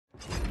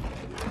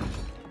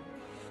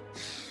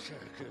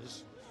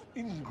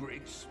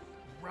ingrates,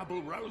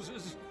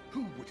 rabble-rousers.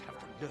 Who would have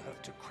the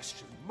nerve to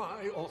question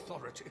my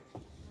authority?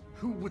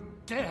 Who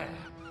would dare?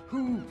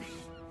 Who...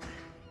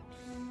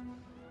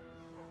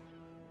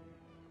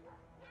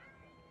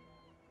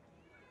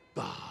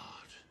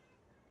 Bard.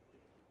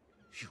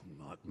 You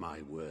mark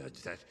my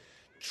words, that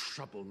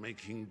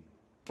troublemaking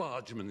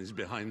bargeman is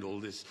behind all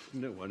this.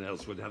 No one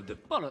else would have the...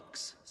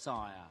 Bollocks,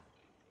 sire.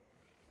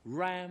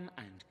 Ram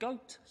and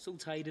goat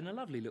sautéed in a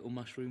lovely little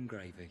mushroom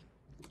gravy.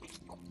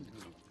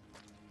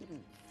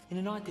 In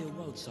an ideal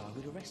world, sire,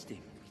 we'd arrest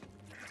him.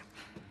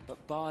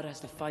 But Bard has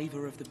the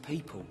favour of the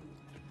people.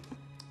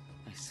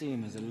 They see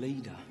him as a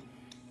leader.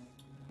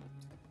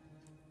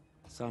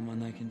 Someone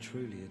they can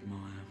truly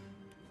admire.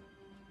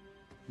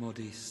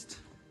 Modest,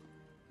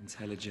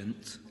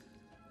 intelligent,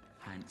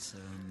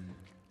 handsome,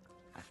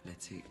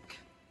 athletic.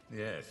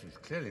 Yes, he's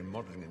clearly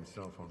modelling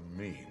himself on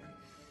me.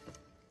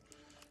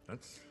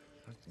 That's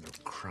no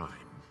crime.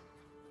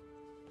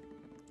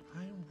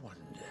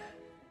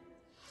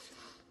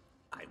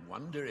 I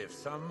wonder if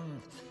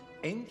some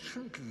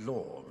ancient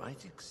law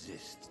might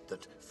exist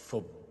that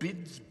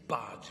forbids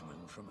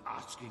bargemen from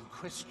asking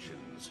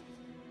questions.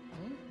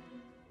 Hmm?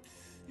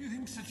 You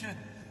think such a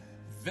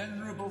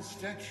venerable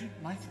statute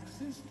might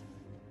exist?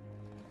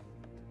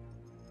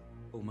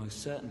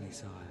 Almost certainly,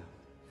 sire.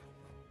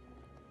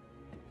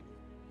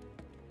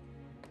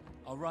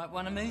 I'll write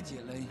one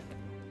immediately.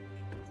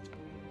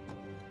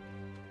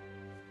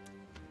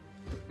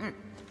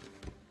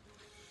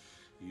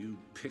 You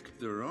picked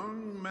the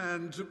wrong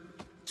man to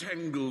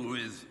tangle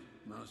with,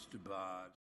 Master Bard.